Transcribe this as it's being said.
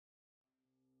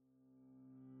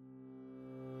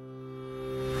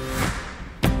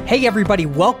Hey everybody,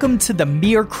 welcome to the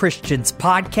Mere Christians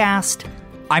podcast.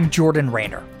 I'm Jordan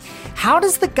Rayner. How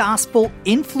does the gospel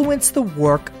influence the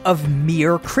work of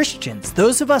mere Christians?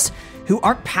 Those of us who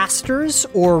aren't pastors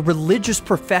or religious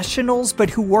professionals, but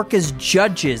who work as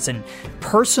judges and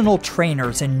personal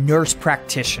trainers and nurse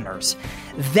practitioners.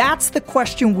 That's the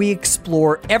question we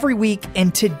explore every week,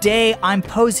 and today I'm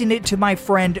posing it to my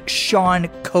friend Sean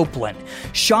Kouplen.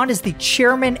 Sean is the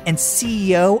chairman and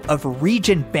CEO of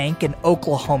Regent Bank in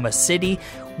Oklahoma City,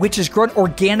 which has grown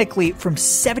organically from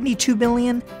 $72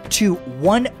 million to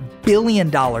 $1 billion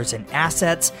in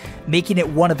assets, making it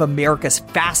one of America's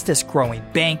fastest growing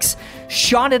banks.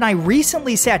 Sean and I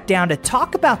recently sat down to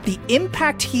talk about the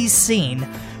impact he's seen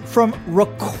from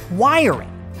requiring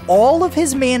all of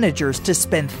his managers to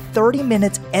spend 30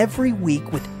 minutes every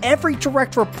week with every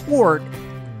direct report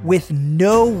with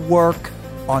no work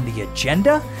on the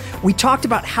agenda. We talked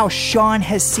about how Sean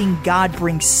has seen God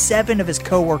bring 7 of his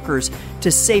coworkers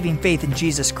to saving faith in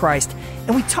Jesus Christ.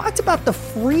 And we talked about the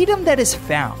freedom that is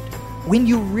found when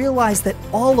you realize that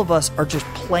all of us are just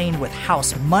playing with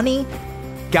house money.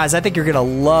 Guys, I think you're going to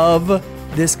love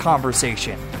this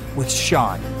conversation with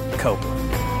Sean Kouplen.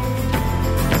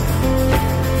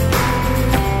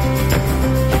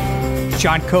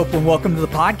 Sean Kouplen, welcome to the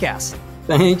podcast.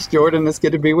 Thanks, Jordan. It's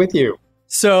good to be with you.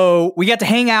 So we got to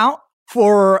hang out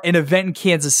for an event in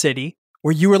Kansas City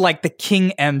where you were like the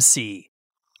king MC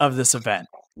of this event.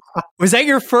 Was that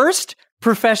your first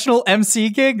professional MC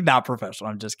gig? Not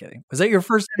professional. I'm just kidding. Was that your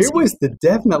first MC? It was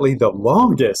definitely the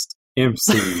longest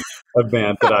MC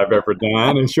event that I've ever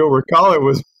done. And you'll recall it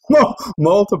was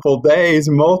multiple days,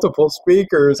 multiple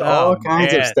speakers, all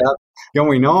kinds of stuff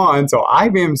going on. So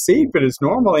I've MC'd, but it's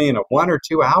normally in a 1 or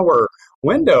 2 hour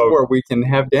window where we can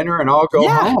have dinner and all go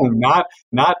home,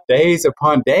 not days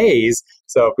upon days.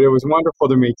 So it was wonderful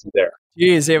to meet you there.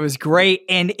 Jeez, it was great.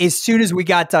 And as soon as we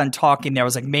got done talking there, I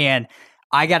was like, man,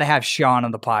 I got to have Sean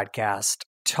on the podcast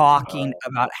talking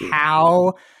about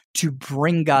how to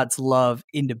bring God's love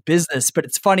into business. But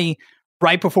it's funny,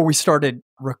 right before we started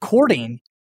recording,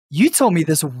 you told me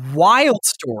this wild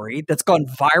story that's gone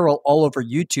viral all over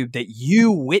YouTube that you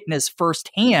witnessed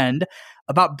firsthand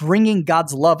about bringing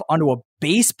God's love onto a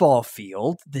baseball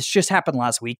field. This just happened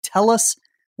last week. Tell us,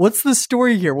 what's the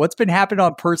story here? What's been happening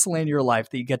on personally in your life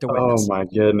that you get to witness? Oh my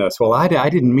goodness. Well, I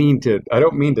don't mean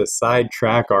to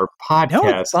sidetrack our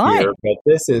podcast here, but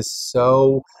this is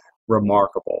so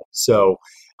remarkable. So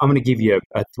I'm going to give you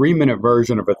a 3-minute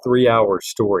version of a 3-hour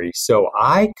story. So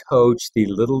I coached the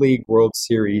Little League World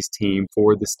Series team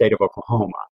for the state of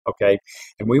Oklahoma, okay?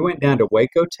 And we went down to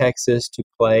Waco, Texas to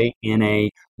play in a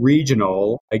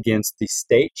regional against the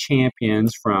state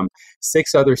champions from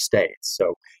 6 other states.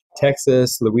 So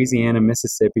Texas, Louisiana,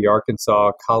 Mississippi,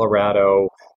 Arkansas, Colorado,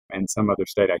 and some other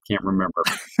state I can't remember.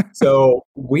 So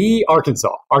Arkansas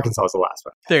is the last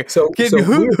one. There. So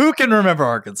who can remember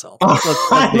Arkansas?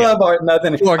 I love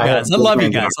nothing. Poor guys. I love you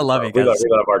guys. I love you guys. We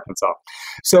love Arkansas.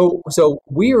 So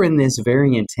we are in this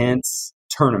very intense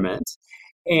tournament.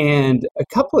 And a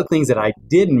couple of things that I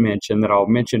didn't mention that I'll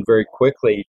mention very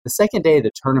quickly. The second day of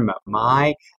the tournament,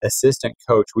 my assistant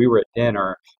coach, we were at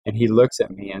dinner, and he looks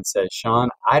at me and says, Sean,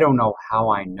 I don't know how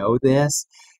I know this,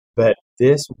 but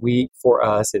this week for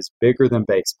us is bigger than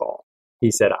baseball.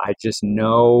 He said, I just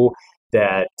know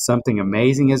that something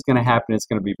amazing is going to happen. It's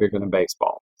going to be bigger than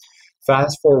baseball.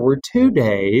 Fast forward 2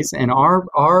 days, and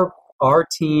our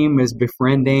team is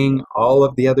befriending all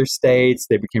of the other states.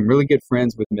 They became really good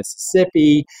friends with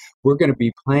Mississippi. We're going to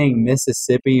be playing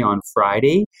Mississippi on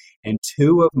Friday, and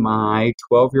 2 of my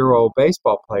 12-year-old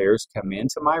baseball players come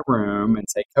into my room and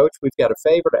say, Coach, we've got a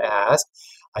favor to ask.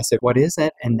 I said, what is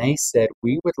it? And they said,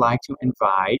 we would like to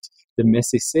invite the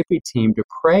Mississippi team to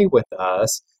pray with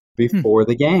us before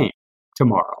the game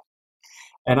tomorrow.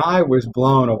 And I was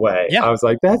blown away. Yeah. I was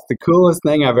like, that's the coolest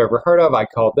thing I've ever heard of. I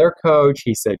called their coach.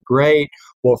 He said, great.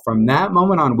 Well, from that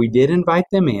moment on, we did invite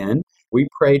them in. We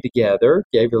prayed together,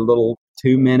 gave a little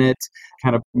 2-minute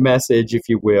kind of message, if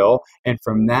you will. And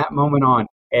from that moment on,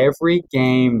 every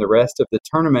game, the rest of the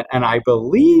tournament, and I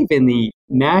believe in the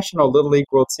National Little League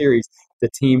World Series, the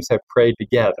teams have prayed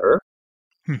together.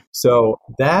 So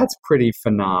that's pretty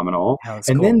phenomenal. And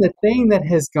cool. Then the thing that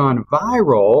has gone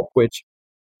viral, which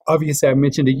obviously I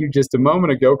mentioned to you just a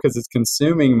moment ago because it's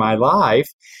consuming my life,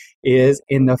 is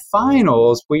in the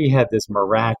finals, we had this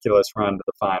miraculous run to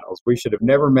the finals. We should have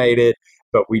never made it,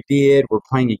 but we did. We're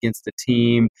playing against a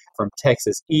team from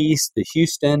Texas East, the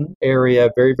Houston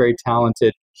area, very, very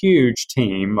talented, huge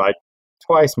team, like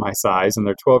twice my size, and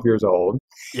they're 12 years old.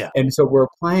 Yeah. And so we're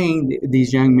playing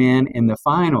these young men in the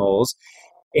finals,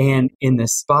 and in the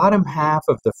bottom half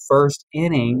of the first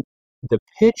inning, the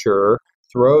pitcher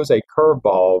throws a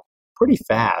curveball pretty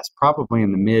fast, probably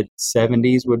in the mid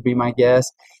 70s would be my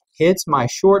guess, hits my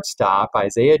shortstop,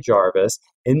 Isaiah Jarvis,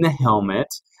 in the helmet.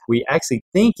 We actually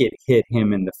think it hit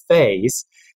him in the face.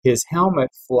 His helmet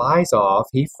flies off.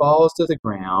 He falls to the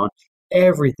ground.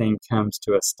 Everything comes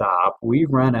to a stop. We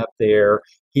run up there.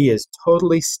 He is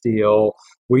totally still.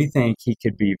 We think he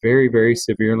could be very, very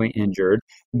severely injured.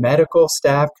 Medical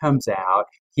staff comes out.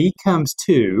 He comes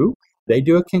to. They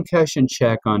do a concussion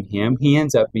check on him. He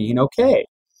ends up being okay.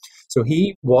 So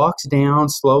he walks down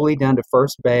slowly down to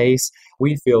first base.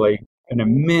 We feel an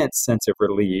immense sense of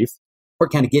relief. We're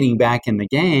kind of getting back in the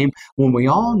game when we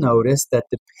all notice that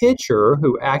the pitcher,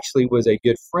 who actually was a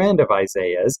good friend of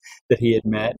Isaiah's that he had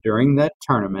met during the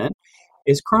tournament,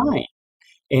 is crying.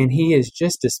 And he is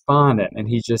just despondent, and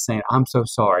he's just saying, I'm so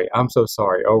sorry,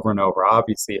 over and over.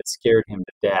 Obviously, it scared him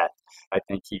to death. I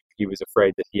think he was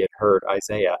afraid that he had hurt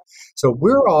Isaiah. So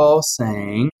we're all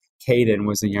saying, Caden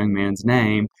was the young man's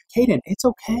name, Caden, it's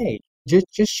okay. Just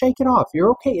shake it off. You're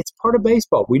okay. It's part of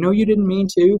baseball. We know you didn't mean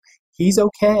to. He's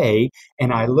okay.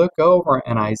 And I look over,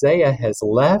 and Isaiah has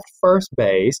left first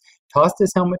base, tossed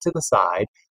his helmet to the side,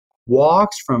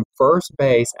 walks from first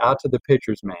base out to the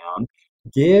pitcher's mound,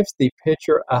 gives the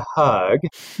pitcher a hug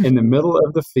in the middle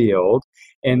of the field,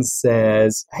 and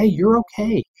says, hey, you're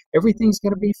okay. Everything's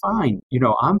going to be fine.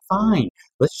 I'm fine.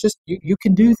 Let's just, you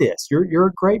can do this. You're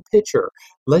a great pitcher.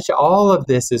 All of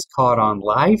this is caught on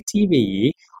live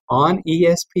TV on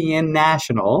ESPN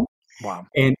National. Wow.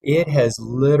 And it has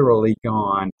literally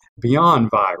gone beyond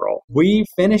viral. We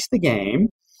finished the game.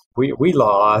 We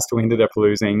lost. We ended up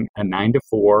losing a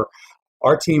 9-4.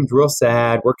 Our team's real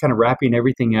sad. We're kind of wrapping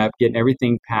everything up, getting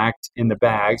everything packed in the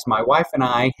bags. My wife and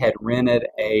I had rented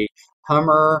a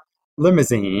Hummer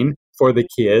limousine for the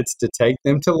kids to take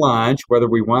them to lunch, whether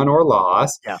we won or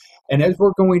lost. Yeah. And as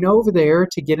we're going over there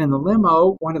to get in the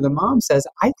limo, one of the moms says,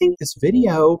 I think this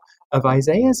video of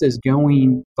Isaiah's is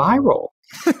going viral.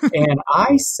 And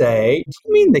I say, do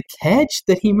you mean the catch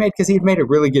that he made? Because he'd made a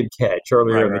really good catch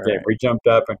earlier in the game. We jumped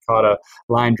up and caught a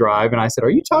line drive. And I said, are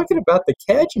you talking about the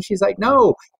catch? And she's like,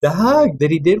 no, the hug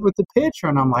that he did with the pitcher.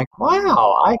 And I'm like,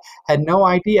 wow, I had no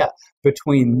idea.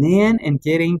 Between then and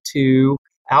getting to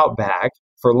Outback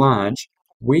for lunch,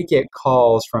 we get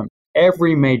calls from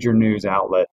every major news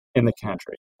outlet in the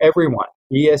country. Everyone,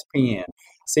 ESPN,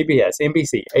 CBS,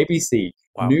 NBC, ABC,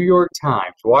 wow. New York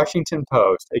Times, Washington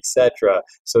Post, etc.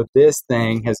 So this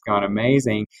thing has gone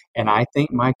amazing. And I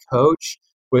think my coach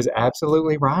was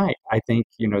absolutely right. I think,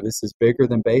 this is bigger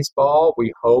than baseball.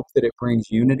 We hope that it brings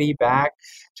unity back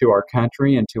to our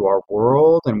country and to our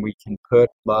world, and we can put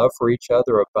love for each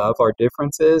other above our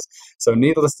differences. So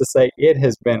needless to say, it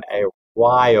has been a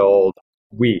wild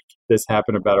week. This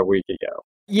happened about a week ago.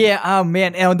 Yeah, oh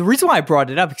man. And the reason why I brought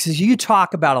it up is because you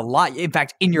talk about a lot. In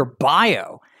fact, in your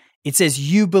bio, it says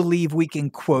you believe we can,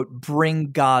 quote,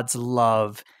 bring God's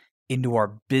love into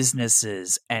our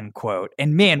businesses, end quote.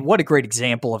 And man, what a great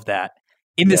example of that.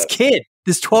 In this kid,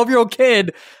 this 12-year-old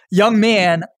kid, young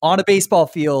man on a baseball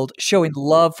field showing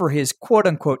love for his quote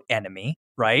unquote enemy,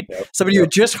 right? Yep. Somebody who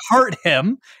had just hurt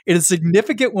him in a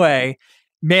significant way.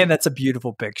 Man, that's a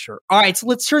beautiful picture. All right, so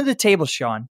let's turn to the table,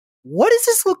 Sean. What does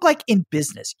this look like in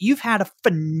business? You've had a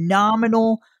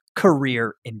phenomenal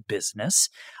career in business.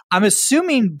 I'm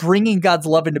assuming bringing God's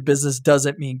love into business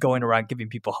doesn't mean going around giving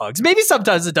people hugs. Maybe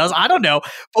sometimes it does. I don't know.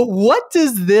 But what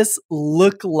does this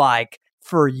look like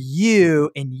for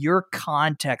you in your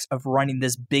context of running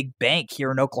this big bank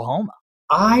here in Oklahoma?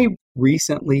 I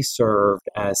recently served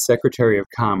as Secretary of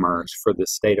Commerce for the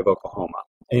state of Oklahoma.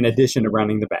 In addition to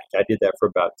running the bank, I did that for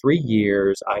about 3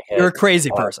 years. You're a crazy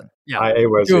person. Yeah, it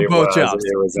was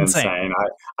insane.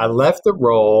 I left the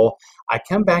role. I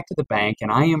come back to the bank, and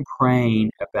I am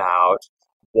praying about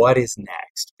what is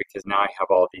next, because now I have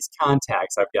all these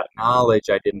contacts. I've got knowledge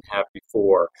I didn't have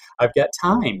before. I've got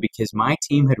time because my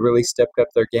team had really stepped up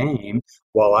their game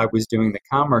while I was doing the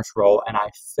commerce role, and I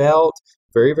felt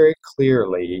very, very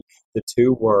clearly the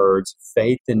two words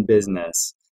faith and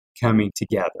business coming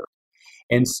together.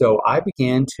 And so I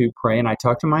began to pray, and I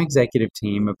talked to my executive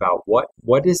team about what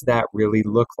does that really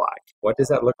look like? What does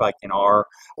that look like in our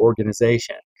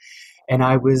organization? And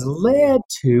I was led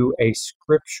to a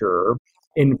scripture,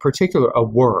 in particular a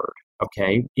word,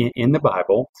 okay, in the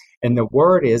Bible. And the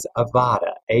word is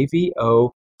avada,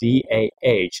 AVODAH.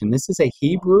 And this is a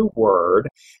Hebrew word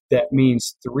that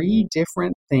means three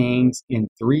different things in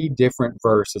three different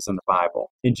verses in the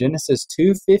Bible. In Genesis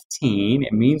 2:15,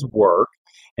 it means work.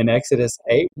 In Exodus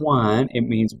 8:1, it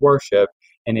means worship.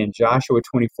 And in Joshua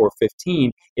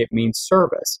 24:15, it means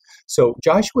service. So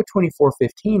Joshua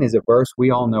 24:15 is a verse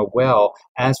we all know well.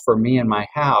 As for me and my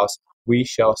house, we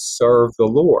shall serve the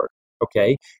Lord.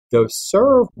 Okay, the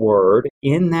serve word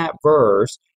in that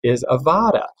verse is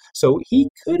avada. So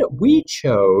we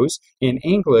chose in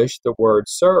English the word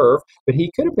serve, but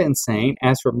he could have been saying,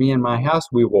 as for me and my house,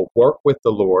 we will work with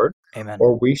the Lord, Amen.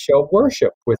 or we shall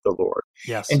worship with the Lord.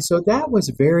 Yes. And so that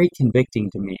was very convicting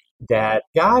to me, that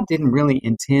God didn't really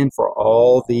intend for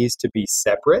all these to be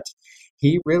separate.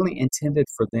 He really intended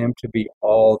for them to be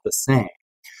all the same.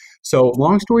 So,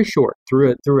 long story short,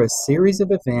 through a series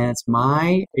of events,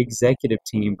 my executive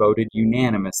team voted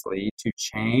unanimously to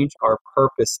change our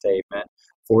purpose statement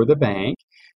for the bank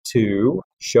to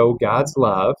show God's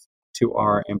love to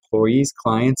our employees,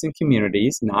 clients, and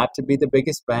communities, not to be the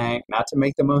biggest bank, not to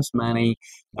make the most money,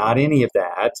 not any of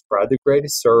that, provide the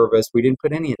greatest service. We didn't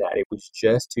put any of that. It was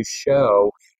just to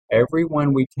show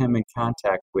everyone we come in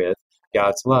contact with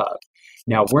God's love.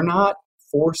 Now, we're not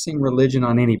forcing religion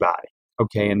on anybody.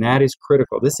 Okay, and that is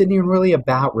critical. This isn't even really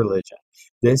about religion.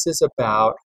 This is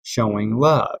about showing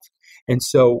love. And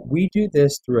so we do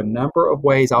this through a number of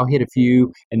ways. I'll hit a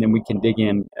few, and then we can dig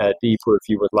in deeper if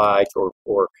you would like,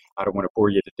 or I don't want to bore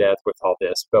you to death with all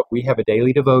this. But we have a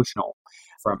daily devotional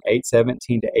from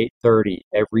 8:17 to 8:30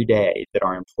 every day that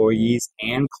our employees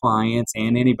and clients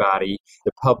and anybody,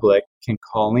 the public, can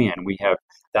call in. We have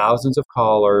thousands of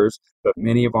callers, but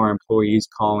many of our employees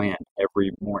call in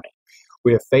every morning.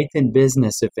 We have faith in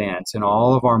business events in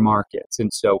all of our markets.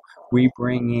 And so we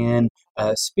bring in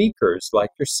speakers like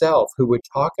yourself who would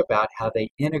talk about how they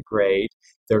integrate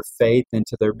their faith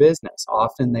into their business.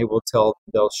 Often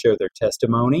they'll share their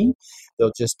testimony.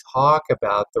 They'll just talk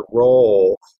about the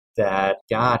role that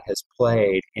God has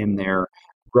played in their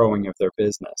growing of their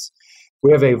business.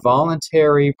 We have a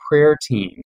voluntary prayer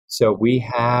team. So we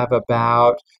have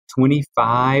about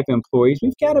 25 employees.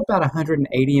 We've got about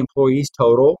 180 employees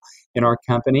total in our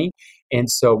company. And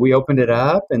so we opened it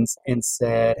up and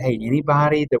said, hey,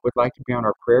 anybody that would like to be on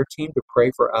our prayer team to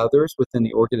pray for others within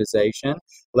the organization,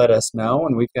 let us know.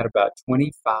 And we've got about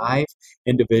 25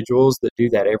 individuals that do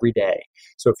that every day.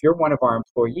 So if you're one of our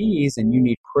employees and you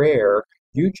need prayer,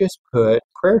 you just put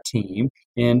prayer team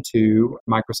into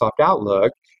Microsoft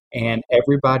Outlook, and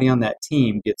everybody on that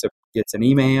team gets an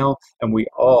email, and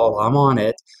I'm on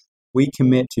it. We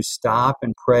commit to stop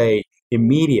and pray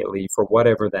immediately for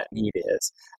whatever that need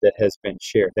is that has been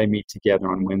shared. They meet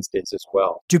together on Wednesdays as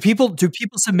well. Do people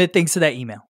submit things to that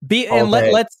email? All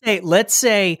day. Let's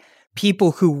say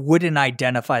people who wouldn't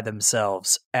identify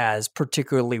themselves as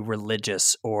particularly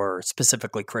religious or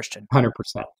specifically Christian. 100%.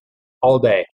 All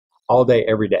day,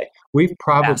 every day. We've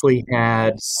probably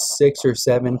had 6 or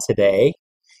 7 today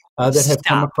that have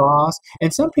come across.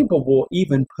 And some people will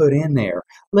even put in there,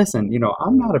 listen,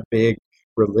 I'm not a big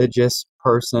religious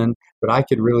person, but I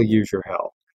could really use your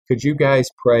help. Could you guys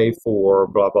pray for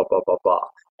blah, blah, blah, blah, blah?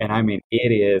 And I mean,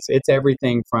 it's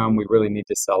everything from we really need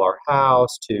to sell our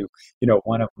house to,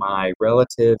 one of my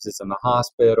relatives is in the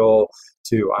hospital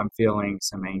to I'm feeling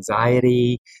some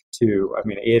anxiety to,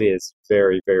 it is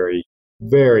very, very,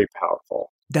 very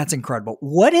powerful. That's incredible.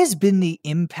 What has been the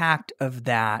impact of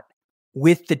that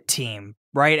with the team,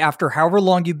 right? After however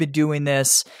long you've been doing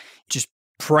this, just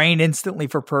praying instantly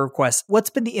for prayer requests, what's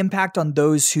been the impact on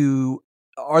those who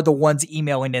are the ones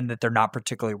emailing in that they're not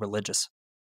particularly religious?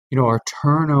 Our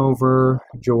turnover,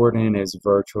 Jordan, is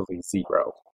virtually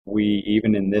zero. We,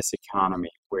 even in this economy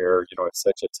where, it's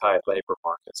such a tight labor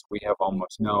market, we have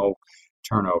almost no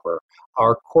turnover.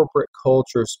 Our corporate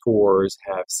culture scores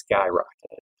have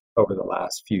skyrocketed over the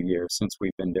last few years since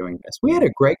we've been doing this. We had a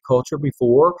great culture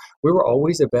before. We were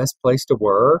always the best place to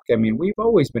work. We've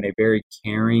always been a very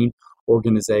caring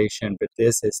organization, but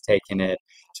this has taken it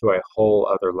to a whole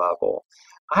other level.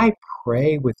 I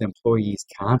pray with employees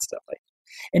constantly.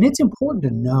 And it's important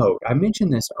to note, I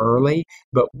mentioned this early,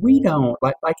 but we don't,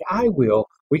 like I will,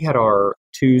 we had our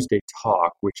Tuesday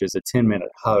talk, which is a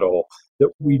 10-minute huddle that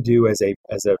we do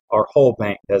our whole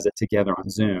bank does it together on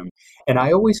Zoom. And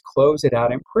I always close it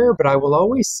out in prayer, but I will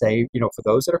always say, for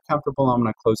those that are comfortable, I'm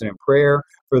going to close it in prayer.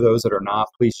 For those that are not,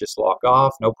 please just log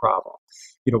off, no problem.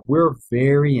 We're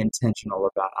very intentional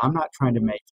about, I'm not trying to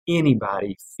make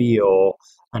anybody feel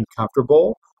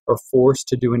uncomfortable or forced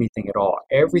to do anything at all.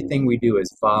 Everything we do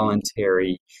is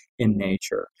voluntary in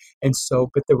nature. And so,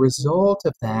 but the result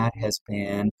of that has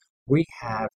been we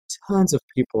have tons of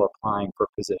people applying for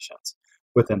positions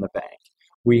within the bank.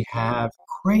 We have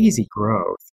crazy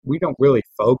growth. We don't really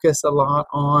focus a lot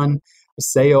on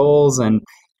sales and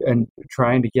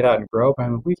trying to get out and grow.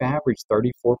 But we've averaged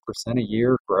 34% a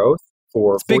year growth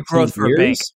for 14 big growth years. For a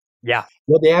bank. Yeah.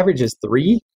 Well, the average is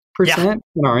 3. Yeah.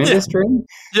 in our industry.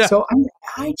 Yeah. So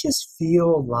I just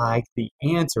feel like the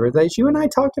answer, as you and I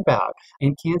talked about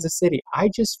in Kansas City, I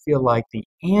just feel like the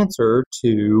answer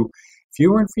to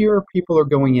fewer and fewer people are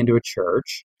going into a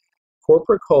church.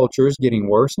 Corporate culture is getting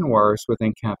worse and worse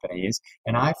within companies.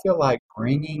 And I feel like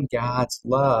bringing God's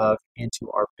love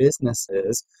into our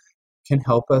businesses can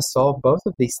help us solve both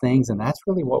of these things. And that's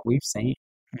really what we've seen.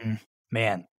 Mm,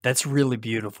 man, that's really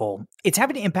beautiful. It's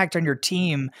having an impact on your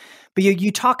team, but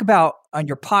you talk about on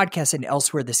your podcast and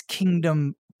elsewhere this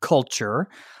kingdom culture.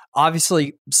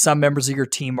 Obviously, some members of your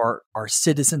team are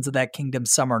citizens of that kingdom,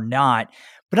 some are not.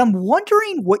 But I'm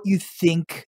wondering what you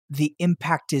think the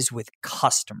impact is with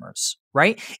customers,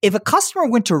 right? If a customer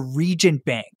went to Regent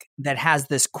Bank that has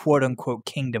this quote unquote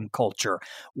kingdom culture,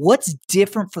 what's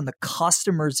different from the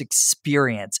customer's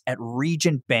experience at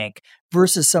Regent Bank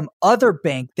versus some other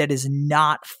bank that is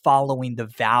not following the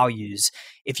values,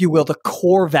 if you will, the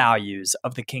core values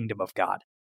of the kingdom of God?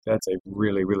 That's a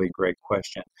really, really great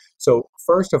question. So,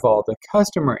 first of all, the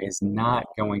customer is not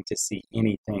going to see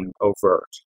anything overt.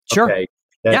 Sure. Okay.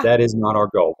 Yeah, That is not our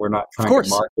goal. We're not of trying to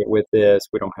course. market with this.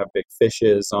 We don't have big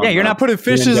fishes Yeah, on you're the not putting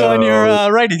fishes on your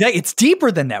windows. writing. It's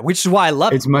deeper than that, which is why I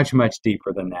love it. It's much, much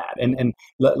deeper than that. And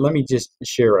let me just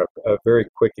share a very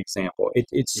quick example. It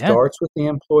Yeah. starts with the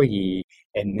employee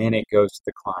and then it goes to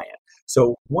the client.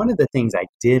 So one of the things I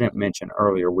didn't mention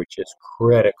earlier, which is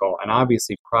critical and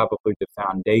obviously probably the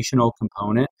foundational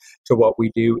component to what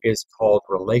we do, is called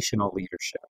relational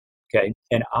leadership. Okay.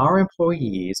 And our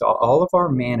employees, all of our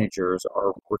managers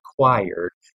are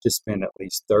required to spend at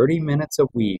least 30 minutes a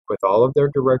week with all of their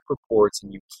direct reports,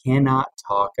 and you cannot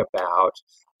talk about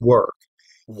work.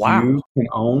 Wow. You can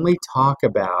only talk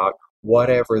about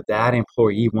whatever that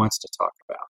employee wants to talk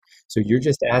about. So you're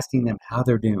just asking them how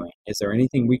they're doing. Is there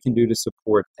anything we can do to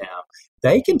support them?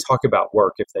 They can talk about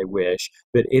work if they wish,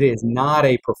 but it is not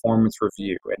a performance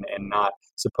review and not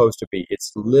supposed to be.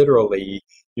 It's literally,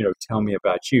 tell me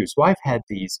about you. So I've had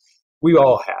these, we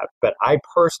all have, but I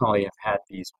personally have had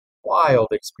these wild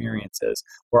experiences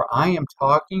where I am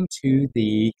talking to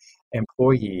the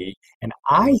employee and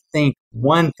I think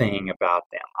one thing about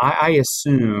them. I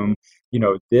assume,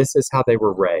 this is how they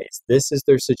were raised. This is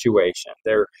their situation.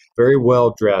 They're very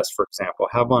well dressed, for example,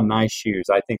 have on nice shoes.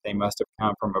 I think they must have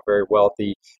come from a very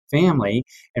wealthy family.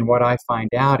 And what I find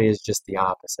out is just the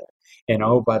opposite. And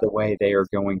oh, by the way, they are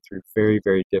going through very,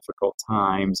 very difficult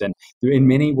times. And in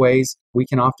many ways, we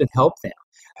can often help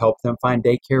them find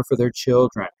daycare for their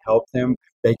children, help them.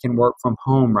 They can work from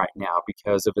home right now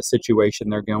because of a situation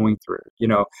they're going through.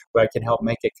 But I can help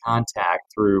make a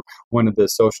contact through one of the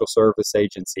social service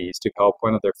agencies to help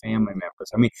one of their family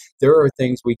members. I mean, there are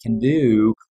things we can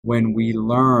do when we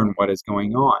learn what is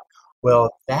going on. Well,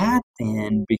 that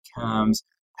then becomes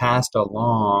passed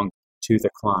along to the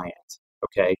client.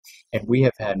 Okay. And we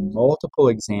have had multiple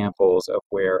examples of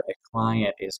where a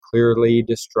client is clearly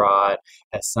distraught,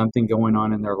 has something going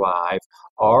on in their life.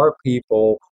 Our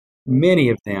people, many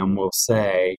of them will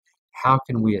say, how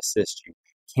can we assist you?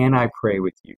 Can I pray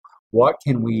with you? What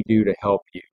can we do to help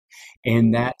you?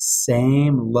 And that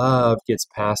same love gets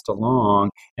passed along.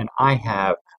 And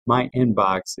my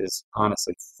inbox is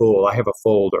honestly full. I have a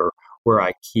folder where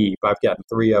I've gotten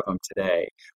 3 of them today,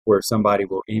 where somebody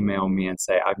will email me and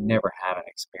say, I've never had an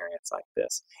experience like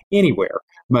this anywhere,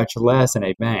 much less in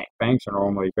a bank. Banks are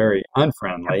normally very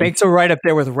unfriendly. Banks are right up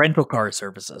there with rental car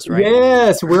services, right?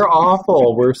 Yes, we're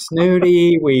awful. We're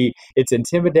snooty. It's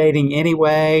intimidating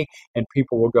anyway. And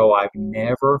people will go, I've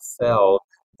never felt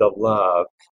the love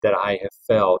that I have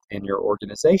felt in your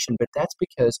organization. But that's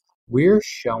because we're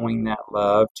showing that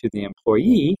love to the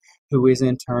employee, who is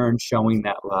in turn showing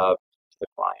that love to the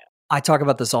client. I talk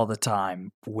about this all the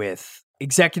time with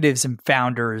executives and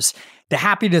founders. The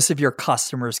happiness of your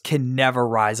customers can never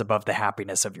rise above the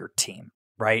happiness of your team,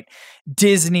 right?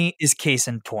 Disney is case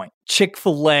in point.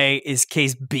 Chick-fil-A is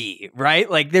case B, right?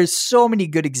 Like there's so many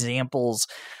good examples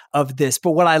of this.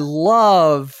 But what I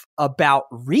love about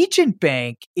Regent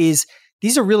Bank is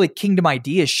these are really kingdom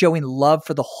ideas showing love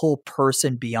for the whole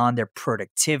person beyond their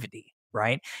productivity,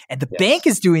 right? And the bank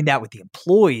is doing that with the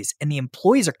employees, and the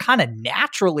employees are kind of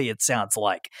naturally, it sounds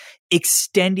like,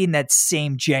 extending that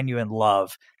same genuine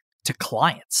love to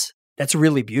clients. That's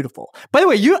really beautiful. By the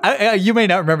way, you may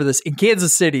not remember this. In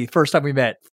Kansas City, first time we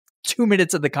met, 2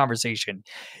 minutes of the conversation,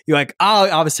 you're like, oh,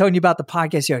 I was telling you about the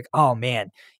podcast. You're like, oh man,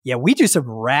 yeah, we do some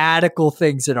radical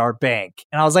things at our bank.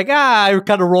 And I was like, I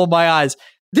kind of rolled my eyes.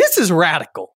 This is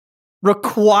radical.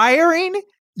 Requiring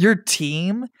your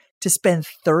team to spend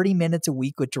 30 minutes a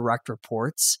week with direct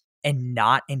reports and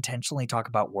not intentionally talk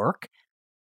about work.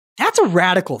 That's a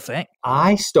radical thing.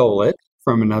 I stole it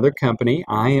from another company.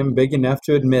 I am big enough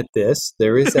to admit this.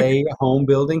 There is a home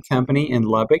building company in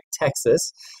Lubbock,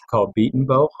 Texas called Beaton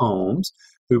Bow Homes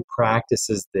who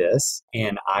practices this,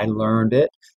 and I learned it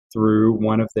through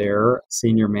one of their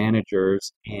senior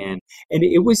managers, and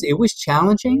it was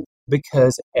challenging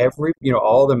because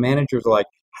all the managers are like,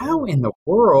 how in the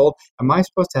world am I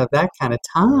supposed to have that kind of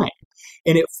time?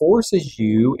 And it forces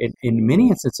you, in many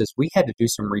instances, we had to do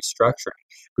some restructuring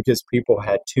because people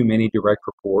had too many direct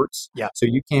reports. Yeah. So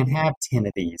you can't have 10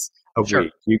 of these a Sure.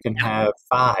 week. You can have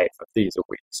 5 of these a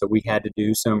week. So we had to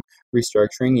do some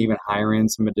restructuring, even hire in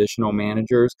some additional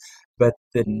managers. But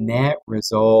the net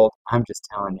result, I'm just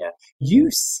telling you, you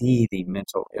see the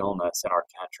mental illness in our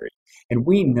country, and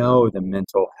we know the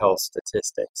mental health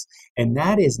statistics. And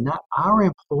that is not, our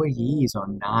employees are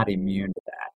not immune to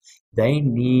that. They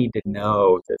need to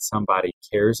know that somebody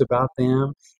cares about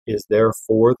them, is there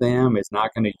for them, is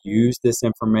not going to use this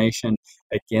information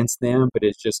against them, but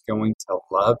is just going to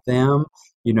love them,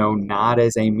 not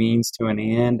as a means to an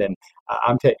end. And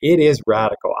it is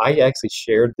radical. I actually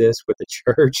shared this with the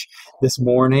church this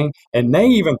morning, and they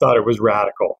even thought it was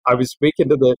radical. I was speaking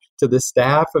to the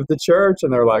staff of the church,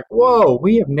 and they're like, "Whoa,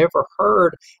 we have never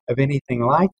heard of anything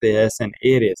like this." And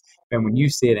it is. And when you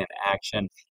see it in action,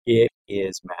 it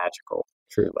is magical,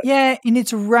 truly. Yeah, and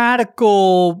it's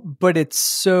radical, but it's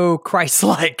so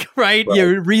Christ-like, right?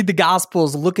 You read the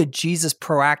Gospels, look at Jesus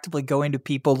proactively going to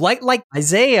people, like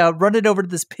Isaiah, running over to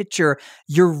this picture.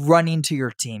 You're running to your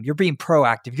team. You're being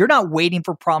proactive. You're not waiting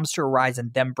for problems to arise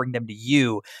and then bring them to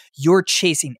you. You're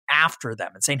chasing after them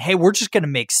and saying, hey, we're just going to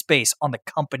make space on the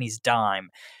company's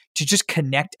dime to just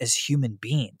connect as human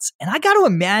beings. And I got to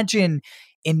imagine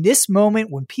in this moment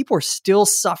when people are still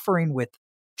suffering with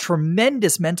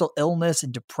tremendous mental illness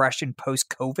and depression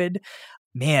post-COVID,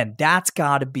 man,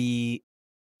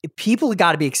 people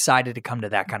got to be excited to come to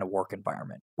that kind of work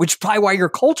environment, which is probably why your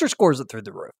culture scores it through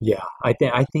the roof. Yeah, I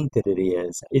think that it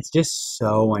is. It's just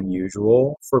so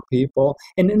unusual for people.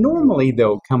 And normally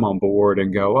they'll come on board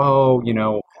and go, oh,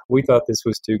 we thought this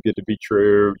was too good to be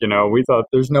true. We thought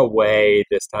there's no way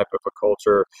this type of a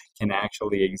culture can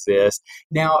actually exist.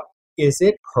 Now, is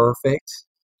it perfect,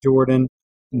 Jordan?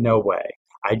 No way.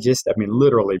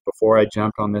 Literally, before I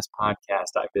jumped on this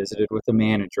podcast, I visited with a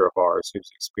manager of ours who's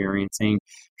experiencing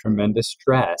tremendous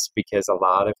stress because a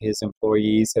lot of his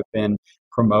employees have been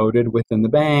promoted within the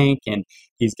bank, and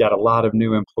he's got a lot of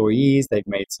new employees. They've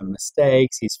made some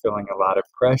mistakes. He's feeling a lot of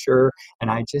pressure. And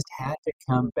I just had to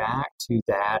come back to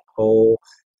that whole,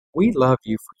 we love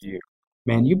you for you.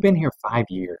 Man, you've been here 5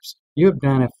 years. You have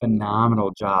done a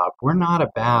phenomenal job. We're not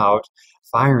about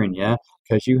firing you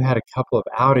because you had a couple of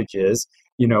outages,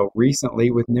 recently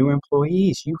with new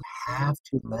employees. You have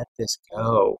to let this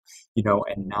go,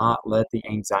 and not let the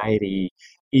anxiety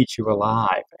eat you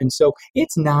alive. And so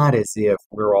it's not as if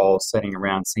we're all sitting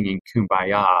around singing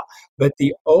Kumbaya, but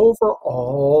the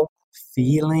overall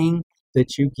feeling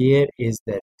that you get is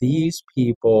that these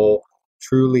people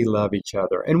truly love each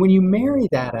other. And when you marry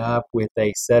that up with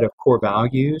a set of core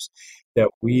values that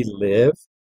we live,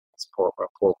 it's a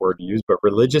poor word to use, but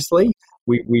religiously,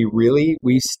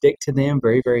 we stick to them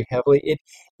very, very heavily.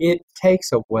 It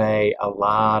takes away a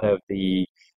lot of the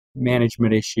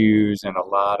management issues and a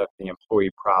lot of the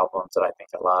employee problems that I think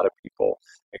a lot of people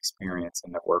experience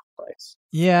in the workplace.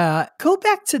 Yeah. Go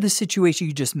back to the situation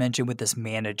you just mentioned with this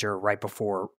manager right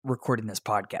before recording this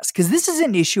podcast, because this is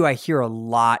an issue I hear a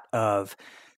lot of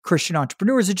Christian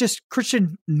entrepreneurs and just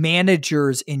Christian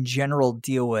managers in general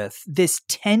deal with, this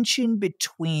tension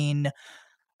between,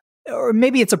 or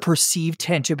maybe it's a perceived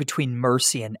tension between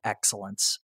mercy and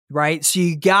excellence, right? So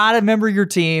you got a member of your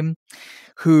team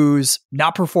who's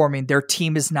not performing, their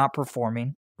team is not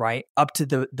performing, right? Up to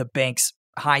the bank's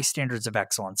high standards of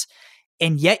excellence.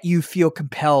 And yet you feel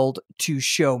compelled to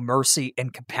show mercy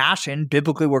and compassion.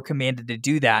 Biblically, we're commanded to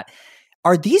do that.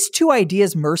 Are these two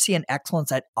ideas, mercy and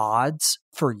excellence, at odds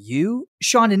for you,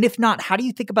 Sean? And if not, how do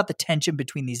you think about the tension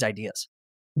between these ideas?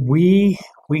 We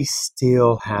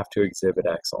still have to exhibit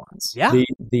excellence. Yeah.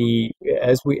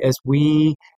 As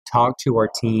we talk to our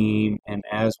team, and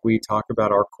as we talk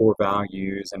about our core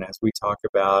values, and as we talk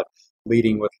about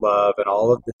leading with love and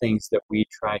all of the things that we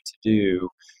try to do,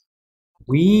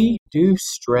 we do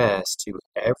stress to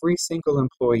every single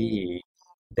employee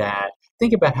that,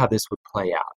 think about how this would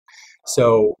play out.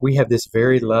 So we have this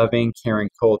very loving, caring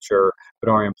culture, but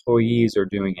our employees are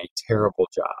doing a terrible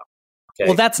job. Okay?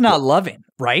 Well, that's not loving,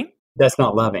 right? That's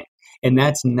not loving. And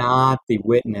that's not the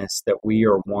witness that we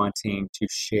are wanting to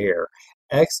share.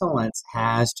 Excellence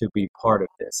has to be part of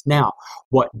this. Now,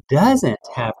 what doesn't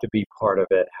have to be part of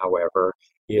it, however,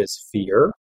 is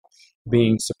fear.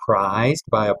 being surprised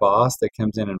by a boss that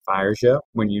comes in and fires you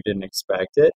when you didn't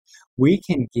expect it. We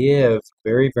can give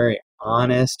very, very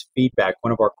honest feedback.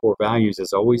 One of our core values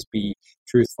is always be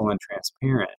truthful and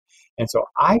transparent. And so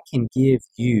I can give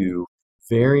you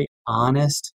very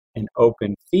honest and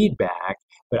open feedback,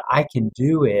 but I can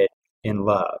do it in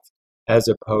love as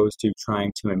opposed to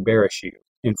trying to embarrass you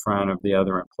in front of the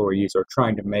other employees or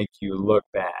trying to make you look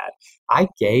bad. I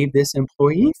gave this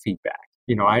employee feedback.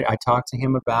 I talked to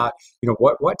him about,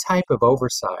 what type of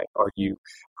oversight are you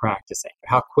practicing?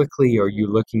 How quickly are you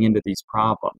looking into these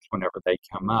problems whenever they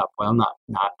come up? Well,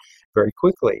 not very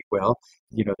quickly. Well,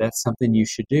 that's something you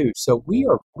should do. So we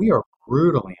are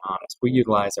brutally honest. We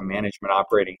utilize a management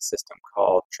operating system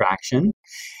called Traction.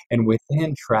 And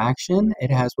within Traction,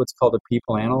 it has what's called a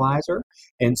people analyzer.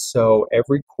 And so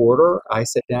every quarter, I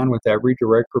sit down with every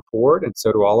direct report, and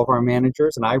so do all of our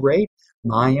managers, and I rate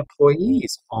my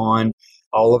employees on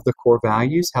all of the core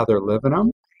values, how they're living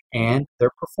them, and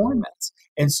their performance.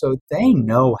 And so they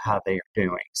know how they are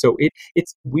doing. So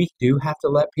we do have to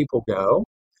let people go.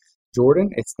 Jordan,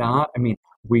 it's not,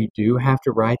 we do have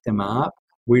to write them up.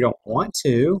 We don't want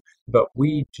to, but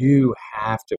we do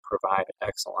have to provide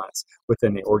excellence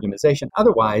within the organization.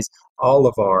 Otherwise,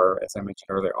 as I mentioned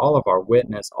earlier, all of our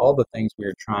witness, all the things we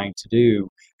are trying to do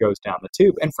goes down the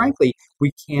tube. And frankly,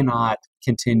 we cannot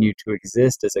continue to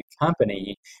exist as a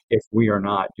company if we are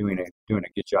not doing a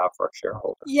good job for our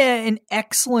shareholders. Yeah, and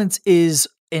excellence is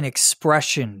an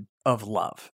expression of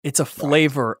love. It's a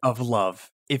flavor of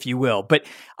love, if you will. But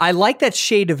I like that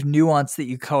shade of nuance that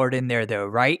you colored in there, though,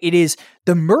 right? It is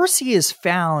the mercy is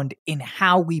found in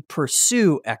how we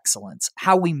pursue excellence,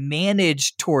 how we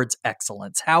manage towards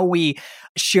excellence, how we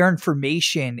share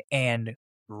information and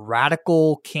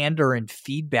radical candor and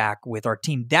feedback with our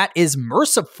team. That is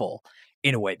merciful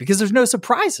in a way because there's no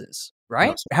surprises, right?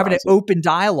 No surprises. Having an open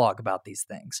dialogue about these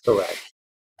things. Correct.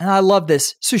 And I love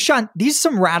this. So, Sean, these are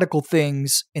some radical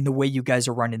things in the way you guys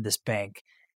are running this bank.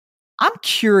 I'm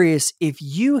curious if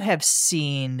you have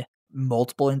seen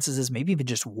multiple instances, maybe even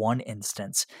just one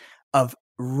instance of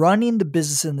running the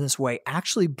business in this way,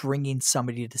 actually bringing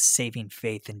somebody to saving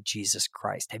faith in Jesus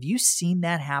Christ. Have you seen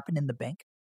that happen in the bank?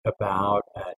 About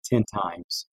 10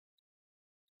 times.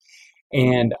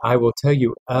 And I will tell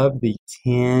you, of the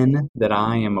 10 that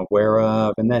I am aware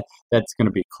of, and that's going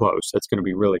to be close. That's going to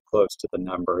be really close to the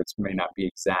number. It may not be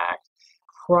exact.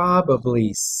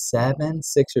 Probably 6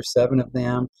 or 7 of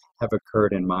them have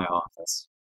occurred in my office.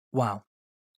 Wow.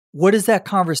 What does that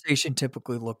conversation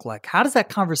typically look like? How does that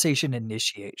conversation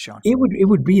initiate, Sean? It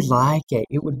would be like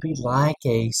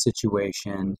a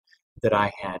situation that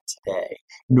I had today.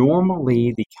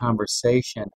 Normally, the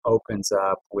conversation opens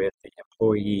up with the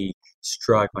employee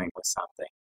struggling with something.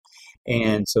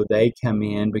 And so they come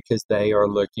in because they are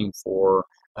looking for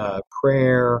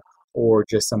prayer or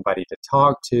just somebody to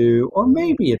talk to, or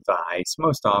maybe advice.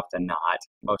 Most often not.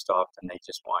 Most often they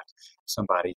just want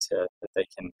somebody that they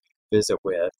can visit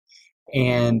with.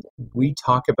 And we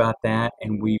talk about that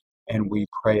and we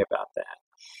pray about that.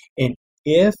 And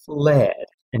if led,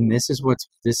 and this is what's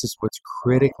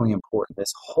critically important,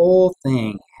 this whole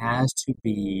thing has to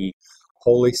be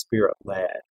Holy Spirit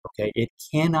led. Okay, it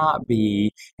cannot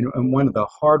be. And one of the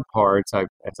hard parts,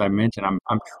 as I mentioned,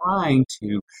 I'm trying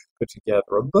to put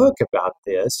together a book about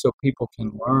this so people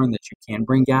can learn that you can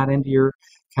bring God into your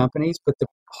companies. But the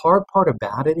hard part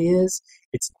about it is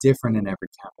it's different in every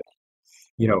company.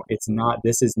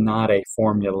 This is not a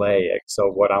formulaic. So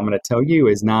what I'm going to tell you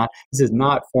is this is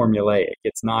not formulaic.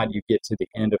 It's not you get to the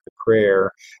end of the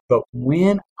prayer. But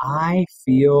when I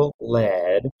feel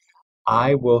led,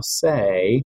 I will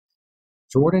say,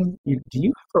 Jordan, do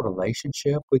you have a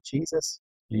relationship with Jesus?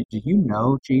 Do you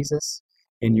know Jesus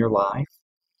in your life?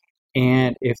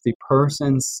 And if the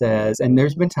person says, and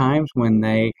there's been times when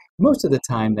most of the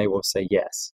time they will say,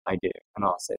 yes, I do. And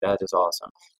I'll say, that is awesome.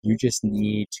 You just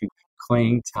need to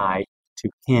cling tight to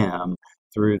him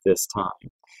through this time.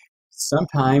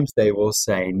 Sometimes they will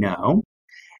say no.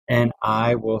 And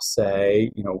I will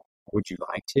say, would you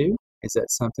like to? Is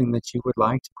that something that you would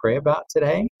like to pray about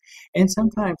today? And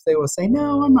sometimes they will say,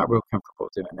 no, I'm not real comfortable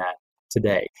doing that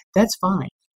today. That's fine.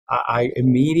 I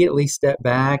immediately step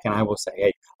back and I will say,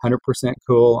 hey, 100%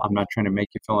 cool. I'm not trying to make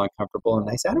you feel uncomfortable. And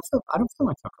they say, I don't feel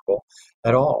uncomfortable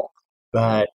at all.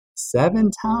 But 7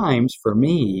 times for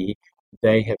me,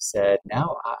 they have said,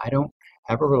 no, I don't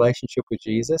have a relationship with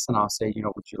Jesus. And I'll say,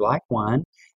 would you like one?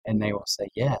 And they will say,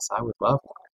 yes, I would love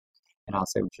one. And I'll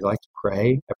say, would you like to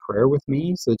pray a prayer with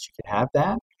me so that you can have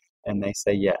that? And they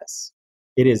say, yes.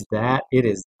 It is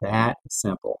that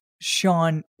simple.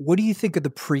 Sean, what do you think of the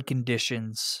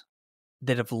preconditions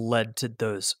that have led to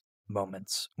those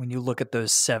moments? When you look at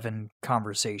those 7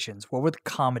 conversations, what were the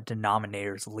common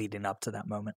denominators leading up to that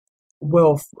moment?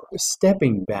 Well,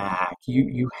 stepping back,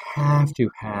 you have to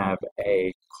have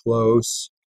a close,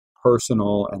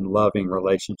 personal, and loving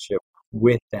relationship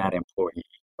with that employee.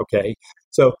 Okay,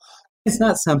 so it's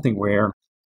not something where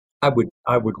I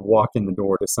would walk in the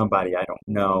door to somebody I don't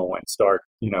know and start,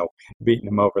 beating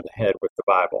them over the head with the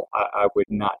Bible. I would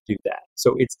not do that.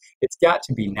 So it's got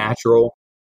to be natural.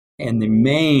 And the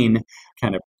main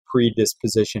kind of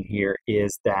predisposition here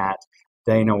is that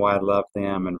they know I love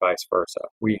them and vice versa.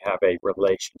 We have a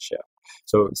relationship.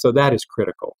 So that is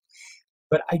critical.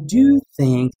 But I do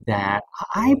think that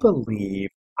I believe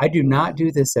I do not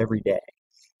do this every day.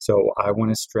 So I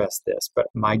want to stress this, but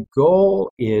my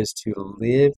goal is to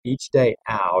live each day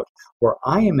out where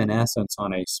I am in essence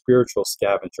on a spiritual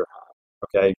scavenger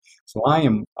hunt. Okay. So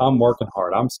I'm working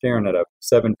hard. I'm staring at a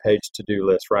 7-page to-do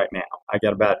list right now. I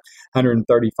got about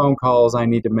 130 phone calls I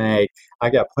need to make.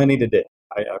 I got plenty to do.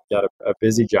 I've got a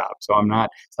busy job. So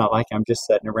it's not like I'm just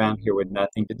sitting around here with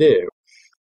nothing to do.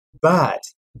 But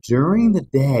during the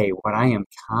day, what I am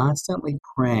constantly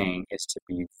praying is to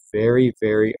be very,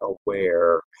 very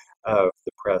aware of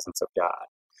the presence of God.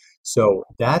 So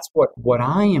that's what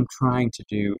I am trying to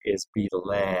do is be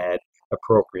led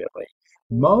appropriately.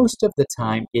 Most of the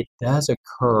time, it does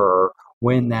occur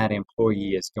when that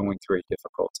employee is going through a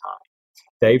difficult time.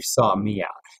 They've sought me out.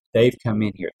 They've come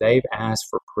in here. They've asked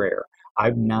for prayer.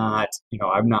 I've not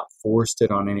forced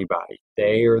it on anybody.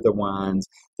 They are the ones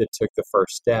that took the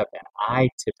first step, and I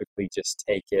typically just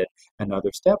take it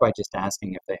another step by just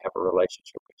asking if they have a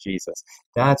relationship with Jesus.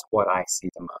 That's what I see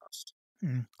the most.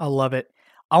 I love it.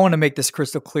 I want to make this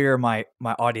crystal clear. My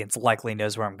audience likely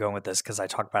knows where I'm going with this because I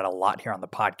talk about it a lot here on the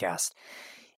podcast.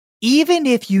 Even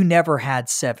if you never had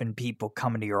 7 people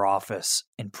come into your office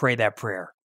and pray that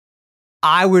prayer,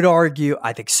 I would argue,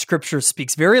 I think scripture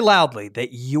speaks very loudly that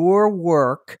your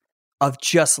work of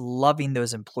just loving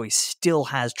those employees still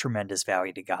has tremendous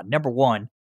value to God. Number 1,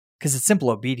 because it's simple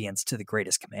obedience to the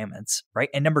greatest commandments, right?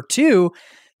 And number 2,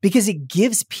 because it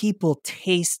gives people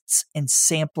tastes and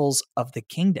samples of the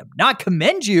kingdom. Now, I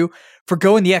commend you for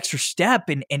going the extra step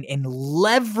and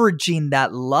leveraging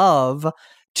that love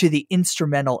to the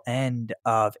instrumental end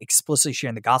of explicitly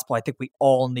sharing the gospel. I think we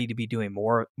all need to be doing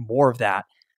more of that.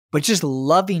 But just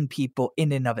loving people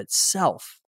in and of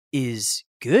itself is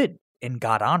good and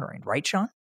God honoring, right, Sean?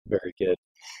 Very good.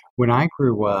 When I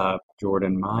grew up,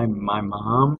 Jordan, my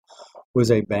mom was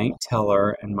a bank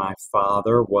teller and my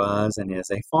father was and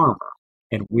is a farmer.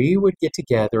 And we would get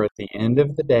together at the end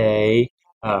of the day,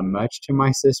 much to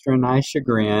my sister and I's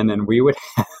chagrin, and we would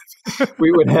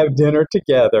have dinner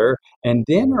together. And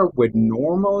dinner would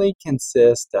normally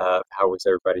consist of how was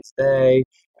everybody's day,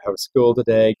 how was school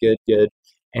today, good.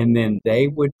 And then they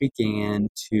would begin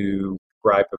to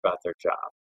gripe about their job.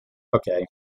 Okay.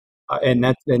 And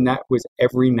that was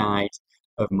every night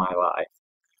of my life.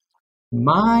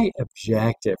 My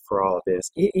objective for all of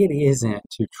this, it isn't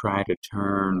to try to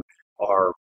turn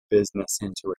our business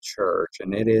into a church,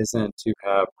 and it isn't to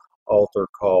have altar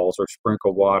calls or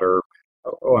sprinkle water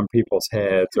on people's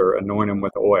heads or anoint them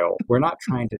with oil. We're not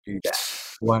trying to do that.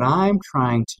 What I'm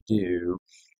trying to do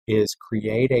is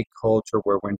create a culture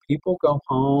where when people go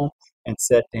home and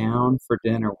sit down for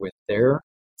dinner with their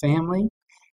family,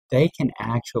 they can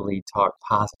actually talk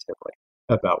positively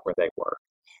about where they work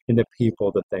and the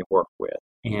people that they work with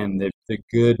and the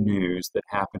good news that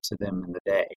happened to them in the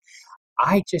day.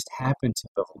 I just happen to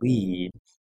believe,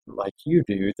 like you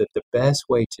do, that the best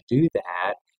way to do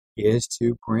that is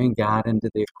to bring God into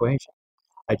the equation.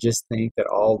 I just think that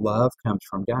all love comes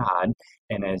from God.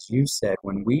 And as you said,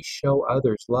 when we show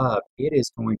others love, it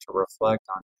is going to reflect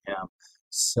on Him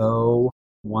so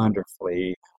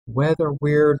wonderfully, whether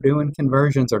we're doing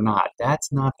conversions or not.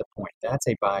 That's not the point. That's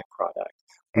a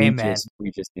byproduct. Amen.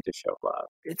 We just need to show love.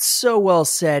 It's so well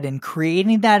said. And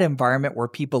creating that environment where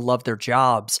people love their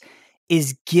jobs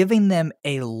is giving them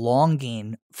a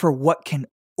longing for what can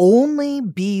only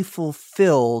be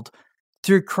fulfilled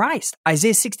through Christ.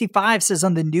 Isaiah 65 says,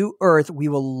 on the new earth, we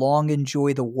will long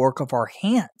enjoy the work of our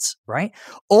hands, right?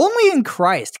 Only in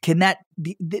Christ can that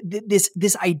be,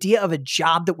 this idea of a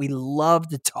job that we love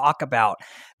to talk about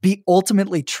be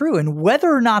ultimately true. And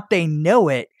whether or not they know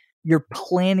it, you're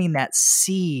planting that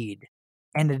seed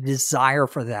and a desire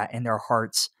for that in their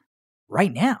hearts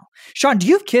right now. Sean, do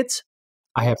you have kids?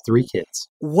 I have 3 kids.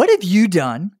 What have you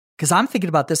done? Because I'm thinking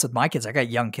about this with my kids. I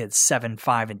got young kids, 7,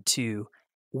 5, and 2.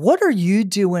 What are you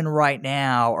doing right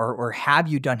now, or have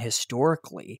you done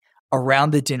historically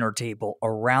around the dinner table,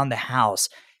 around the house,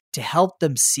 to help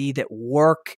them see that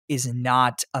work is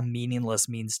not a meaningless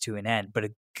means to an end, but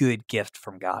a good gift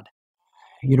from God?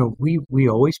 we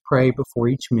always pray before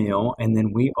each meal, and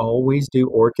then we always do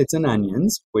orchids and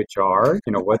onions, which are,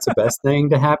 what's the best thing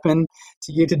to happen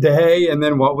to you today? And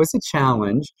then what was the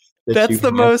challenge that you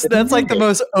had That's like the today?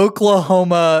 most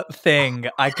Oklahoma thing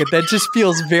that just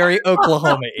feels very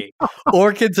Oklahoma-y.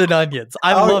 Orchids and onions.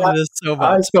 I Oh, love yeah, this so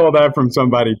I much. stole that from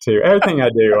somebody too. Everything I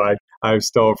do, I've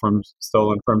stolen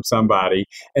from somebody.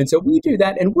 And so we do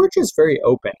that, and we're just very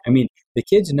open. I mean, the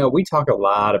kids know we talk a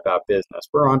lot about business.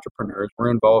 We're entrepreneurs.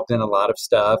 We're involved in a lot of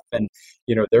stuff, and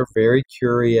they're very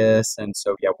curious. And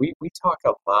so yeah, we talk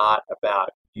a lot about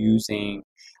using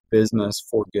business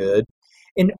for good.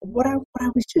 And what I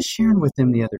was just sharing with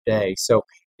them the other day. So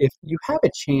if you have a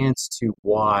chance to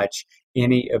watch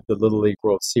any of the Little League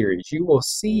World Series, you will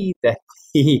see that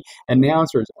the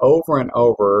announcers over and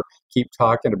over keep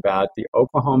talking about the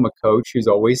Oklahoma coach who's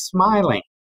always smiling.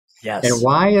 And Yes.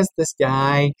 why is this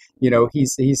guy,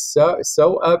 he's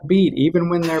so upbeat even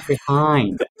when they're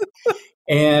behind.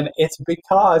 And it's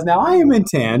because now I am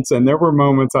intense, and there were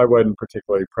moments I wasn't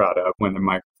particularly proud of when the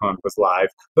microphone was live.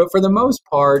 But for the most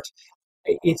part,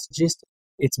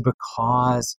 it's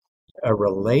because a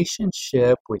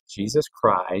relationship with Jesus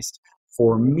Christ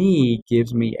for me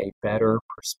gives me a better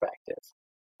perspective.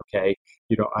 Okay,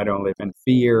 I don't live in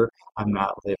fear. I'm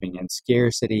not living in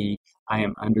scarcity. I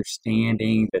am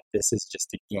understanding that this is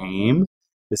just a game.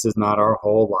 This is not our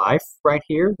whole life right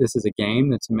here. This is a game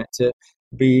that's meant to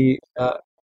be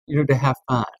to have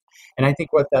fun. And I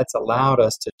think what that's allowed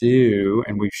us to do,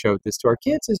 and we've showed this to our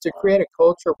kids, is to create a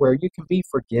culture where you can be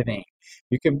forgiving,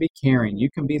 you can be caring, you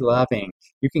can be loving,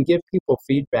 you can give people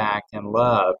feedback and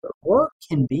love. Work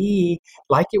can be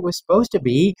like it was supposed to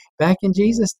be back in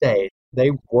Jesus' day.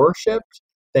 They worshiped,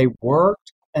 they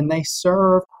worked, and they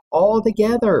served all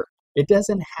together. It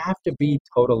doesn't have to be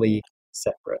totally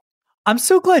separate. I'm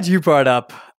so glad you brought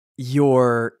up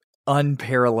your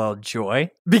unparalleled joy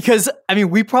because, I mean,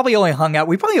 we probably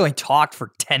only talked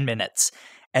for 10 minutes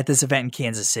at this event in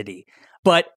Kansas City.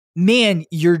 But man,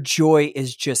 your joy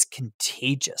is just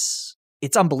contagious.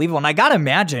 It's unbelievable. And I got to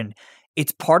imagine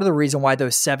it's part of the reason why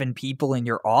those 7 people in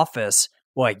your office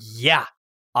were like, yeah,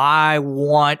 I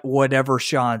want whatever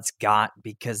Sean's got,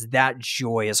 because that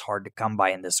joy is hard to come by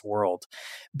in this world.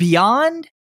 Beyond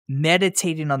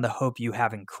meditating on the hope you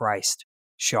have in Christ,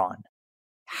 Sean,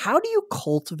 how do you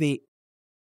cultivate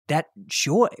that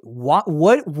joy?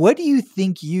 What do you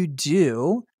think you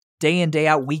do day in, day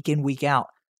out, week in, week out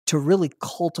to really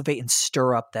cultivate and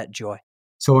stir up that joy?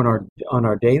 So on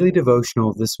our daily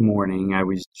devotional this morning, I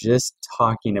was just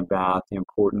talking about the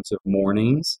importance of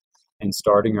mornings and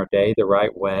starting our day the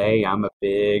right way. I'm a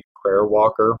big prayer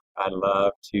walker. I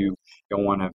love to go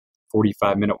on a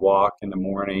 45-minute walk in the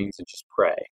mornings and just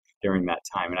pray during that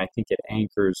time. And I think it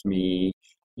anchors me,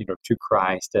 to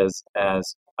Christ as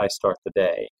I start the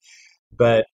day.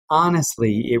 But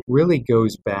honestly, it really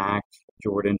goes back,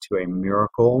 Jordan, to a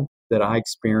miracle that I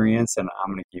experienced, and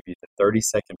I'm going to give you the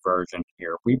 30-second version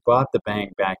here. We bought the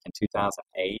bank back in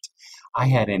 2008. I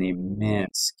had an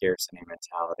immense scarcity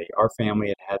mentality. Our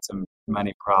family had some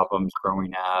money problems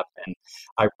growing up, and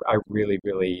I really,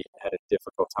 really had a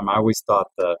difficult time. I always thought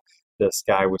the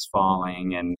sky was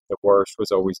falling, and the worst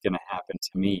was always going to happen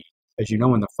to me. As you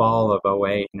know, in the fall of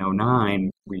 '08 and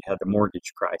 '09, we had the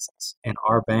mortgage crisis, and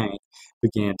our bank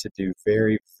began to do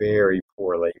very, very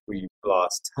poorly. We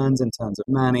lost tons and tons of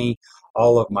money.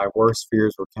 All of my worst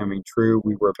fears were coming true.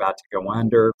 We were about to go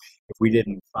under. If we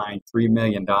didn't find $3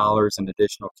 million in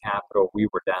additional capital, we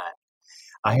were done.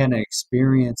 I had an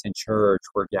experience in church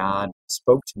where God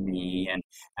spoke to me and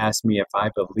asked me if I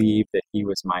believed that He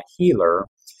was my healer.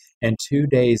 And 2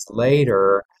 days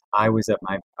later, I was at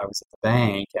the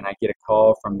bank, and I get a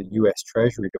call from the U.S.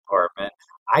 Treasury Department.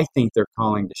 I think they're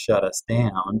calling to shut us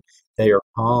down. They are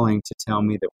calling to tell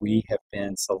me that we have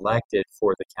been selected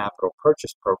for the capital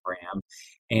purchase program,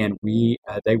 and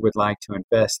they would like to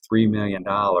invest $3 million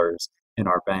in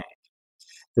our bank.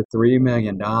 The $3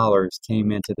 million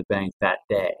came into the bank that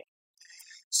day.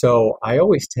 So I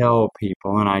always tell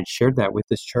people, and I shared that with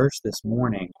this church this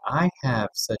morning, I have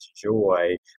such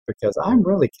joy because I'm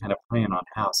really kind of playing on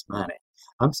house money.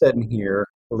 I'm sitting here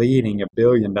leading $1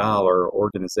 billion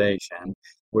organization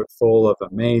full of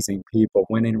amazing people,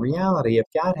 when in reality, if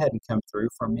God hadn't come through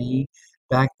for me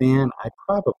back then, I'd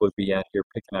probably be out here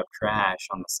picking up trash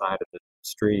on the side of the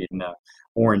street in a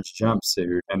orange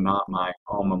jumpsuit and not my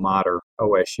alma mater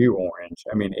OSU orange.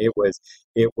 I mean, it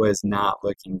was not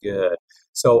looking good.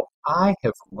 So I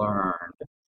have learned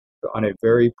on a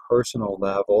very personal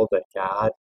level that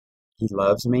God, He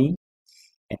loves me,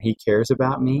 and He cares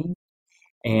about me,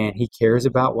 and He cares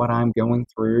about what I'm going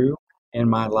through in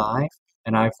my life.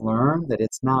 And I've learned that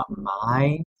it's not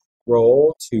my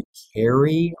role to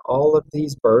carry all of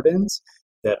these burdens,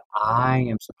 that I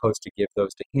am supposed to give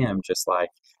those to him, just like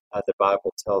the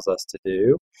Bible tells us to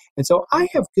do. And so I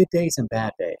have good days and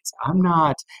bad days. I'm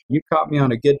not, you caught me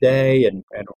on a good day and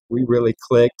we really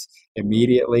clicked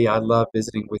immediately. I love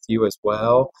visiting with you as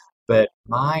well. But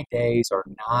my days are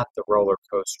not the roller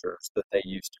coasters that they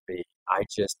used to be. I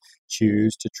just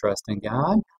choose to trust in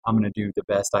God. I'm going to do the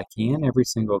best I can every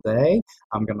single day.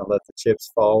 I'm going to let the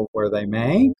chips fall where they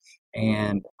may,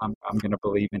 and I'm going to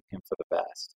believe in him for the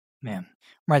best. Man,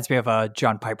 reminds me of a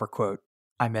John Piper quote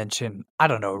I mention, I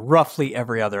don't know, roughly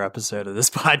every other episode of this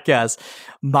podcast.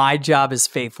 My job is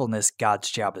faithfulness.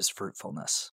 God's job is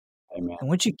fruitfulness. Amen. And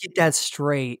once you get that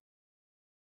straight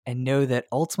and know that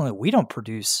ultimately we don't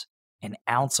produce an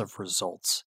ounce of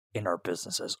results in our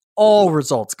businesses, all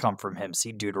results come from him.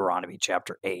 See Deuteronomy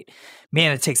chapter 8.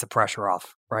 Man, it takes the pressure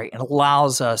off, right? And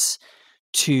allows us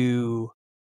to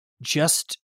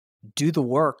just do the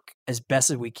work as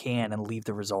best as we can and leave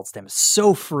the results to him. It's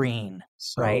so freeing,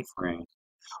 right? Freeing.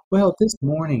 Well, this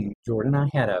morning, Jordan,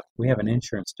 we have an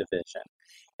insurance division,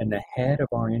 and the head of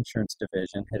our insurance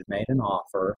division had made an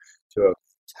offer to a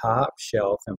top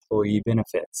shelf employee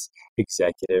benefits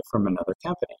executive from another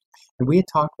company. And we had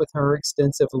talked with her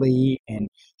extensively, and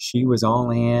she was all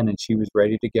in and she was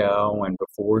ready to go. And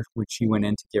before she went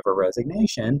in to give her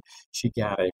resignation, she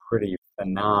got a pretty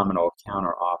phenomenal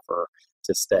counter offer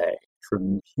to stay for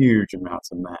huge amounts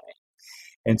of money.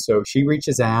 And so she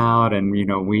reaches out and,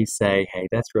 we say, hey,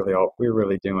 that's really all, we're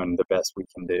really doing the best we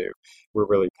can do. We're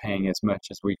really paying as much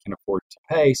as we can afford to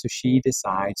pay. So she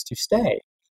decides to stay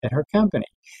at her company.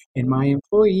 And my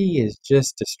employee is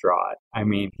just distraught. I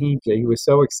mean, he was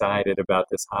so excited about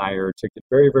this hire, took it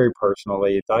very, very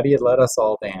personally, thought he had let us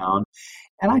all down.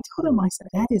 And I told him, I said,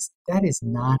 that is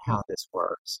not how this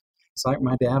works. It's like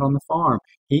my dad on the farm.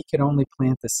 He could only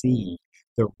plant the seed.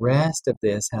 The rest of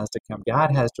this has to come.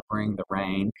 God has to bring the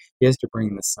rain. He has to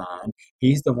bring the sun.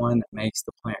 He's the one that makes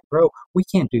the plant grow. We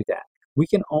can't do that. We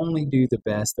can only do the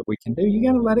best that we can do. You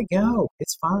got to let it go.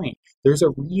 It's fine. There's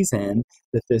a reason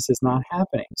that this is not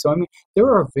happening. So, there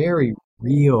are very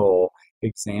real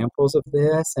examples of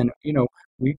this. And,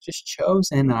 we've just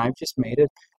chosen, and I've just made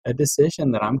a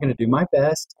decision that I'm going to do my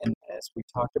best. And as we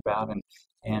talked about,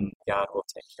 and God will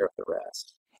take care of the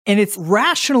rest. And it's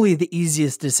rationally the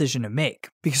easiest decision to make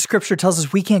because scripture tells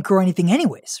us we can't grow anything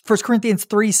anyways. 1 Corinthians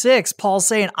 3:6, Paul's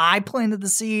saying, I planted the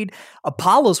seed,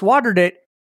 Apollos watered it,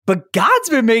 but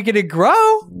God's been making it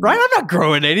grow, right? I'm not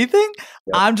growing anything.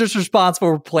 Yep. I'm just responsible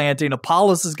for planting.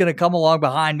 Apollos is going to come along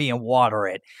behind me and water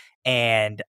it.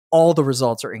 And all the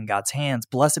results are in God's hands.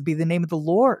 Blessed be the name of the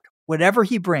Lord. Whatever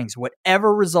he brings,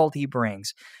 whatever result he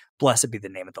brings, blessed be the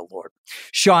name of the Lord.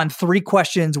 Sean, 3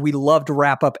 questions we love to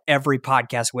wrap up every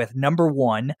podcast with. Number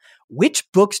 1, which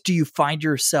books do you find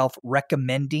yourself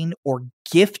recommending or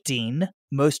gifting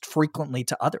most frequently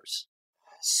to others?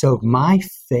 So my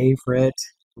favorite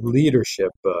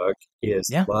leadership book is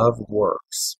Love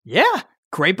Works. Yeah,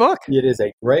 great book. It is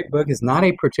a great book. It's not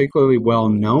a particularly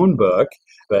well-known book,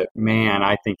 but man,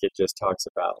 I think it just talks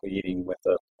about leading with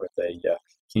a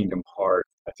kingdom heart.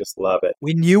 I just love it.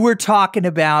 When you were talking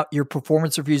about your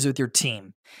performance reviews with your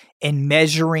team and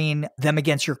measuring them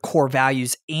against your core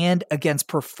values and against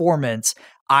performance,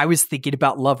 I was thinking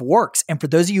about Love Works. And for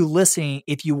those of you listening,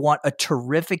 if you want a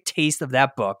terrific taste of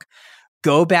that book,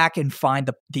 go back and find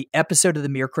the episode of the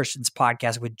Mere Christians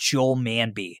podcast with Joel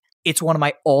Manby. It's one of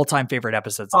my all-time favorite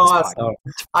episodes of this podcast.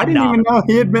 I didn't even know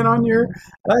he had been on your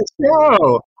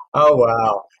show. Oh,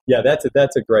 wow. Yeah,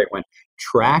 that's a great one.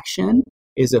 Traction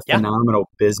is a phenomenal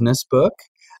business book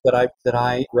that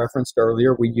I referenced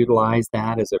earlier. We utilize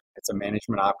that as it's a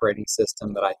management operating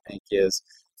system that I think is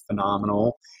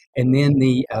phenomenal. And then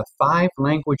the 5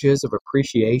 Languages of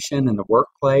Appreciation in the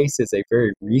Workplace is a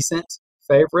very recent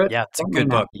favorite. Yeah, it's a good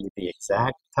book. Not be the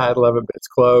exact title of it, but it's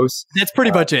close. That's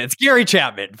pretty much it. It's Gary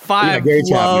Chapman. 5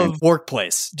 Love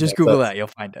Workplace. Just Google that. You'll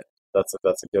find it. That's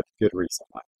a good recent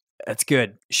one. That's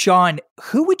good. Sean,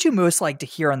 who would you most like to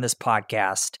hear on this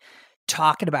podcast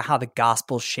talking about how the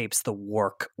gospel shapes the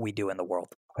work we do in the world?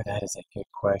 Oh, that is a good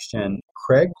question.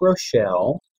 Craig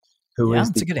Groeschel, who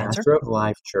is the pastor of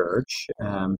Life Church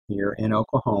here in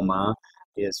Oklahoma,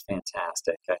 is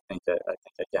fantastic. I think a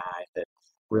guy that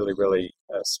really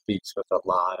speaks with a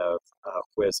lot of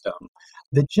wisdom.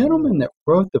 The gentleman that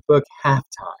wrote the book Halftime.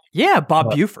 Yeah,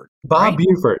 Bob Buford. Bob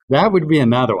Buford. That would be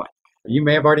another one. You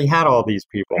may have already had all these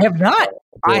people.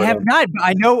 I have not.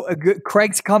 I know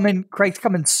Craig's coming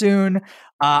soon.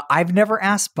 I've never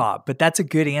asked Bob, but that's a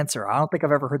good answer. I don't think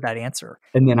I've ever heard that answer.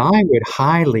 And then I would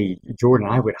highly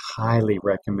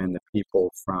recommend the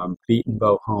people from Beaton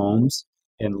Bow Homes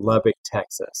in Lubbock,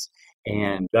 Texas.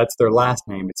 And that's their last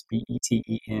name. It's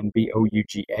Betenbough.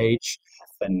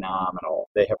 Phenomenal.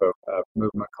 They have a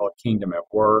movement called Kingdom at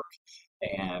Work.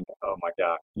 And oh my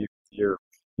God, you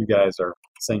guys are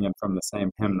singing from the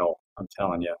same hymnal, I'm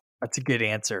telling you. That's a good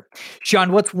answer.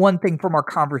 Sean, what's one thing from our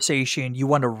conversation you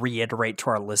want to reiterate to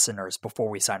our listeners before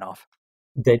we sign off?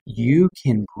 That you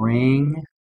can bring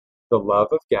the love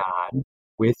of God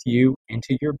with you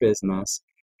into your business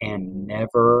and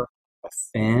never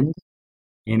offend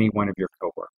any one of your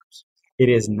coworkers. It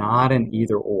is not an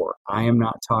either or. I am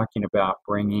not talking about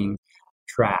bringing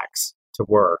tracts to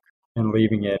work and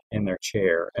leaving it in their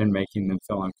chair and making them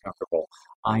feel uncomfortable.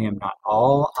 I am not.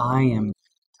 All I am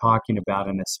talking about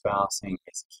and espousing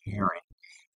is caring,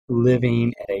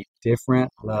 living at a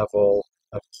different level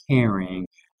of caring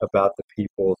about the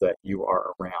people that you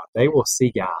are around. They will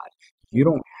see God. You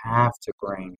don't have to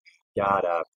bring God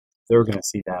up. They're going to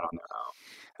see that on their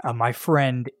own. My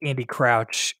friend Andy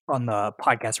Crouch on the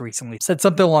podcast recently said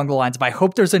something along the lines of, I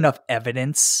hope there's enough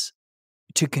evidence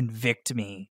to convict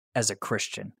me as a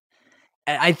Christian.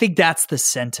 And I think that's the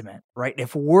sentiment, right?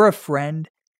 If we're a friend,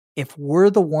 if we're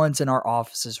the ones in our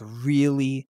offices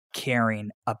really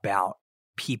caring about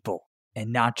people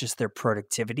and not just their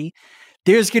productivity,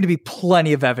 there's going to be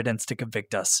plenty of evidence to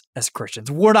convict us as Christians.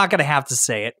 We're not going to have to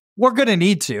say it. We're going to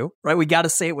need to, right? We got to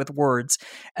say it with words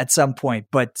at some point.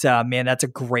 But man, that's a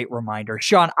great reminder.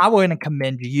 Sean, I want to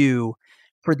commend you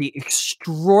for the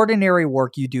extraordinary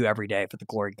work you do every day for the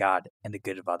glory of God and the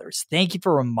good of others. Thank you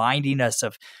for reminding us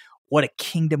of what a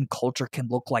kingdom culture can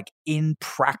look like in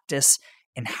practice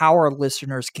and how our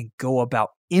listeners can go about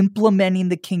implementing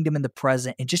the kingdom in the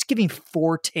present and just giving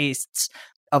foretastes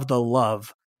of the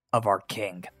love of our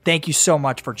King. Thank you so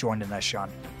much for joining us, Sean.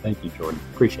 Thank you, Jordan.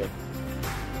 Appreciate it.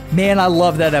 Man, I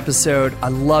love that episode. I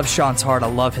love Sean's heart. I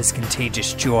love his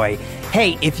contagious joy.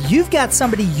 Hey, if you've got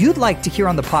somebody you'd like to hear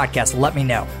on the podcast, let me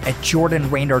know at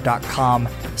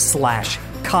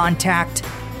jordanrainer.com/contact.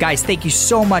 Guys, thank you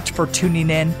so much for tuning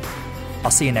in.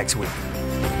 I'll see you next week.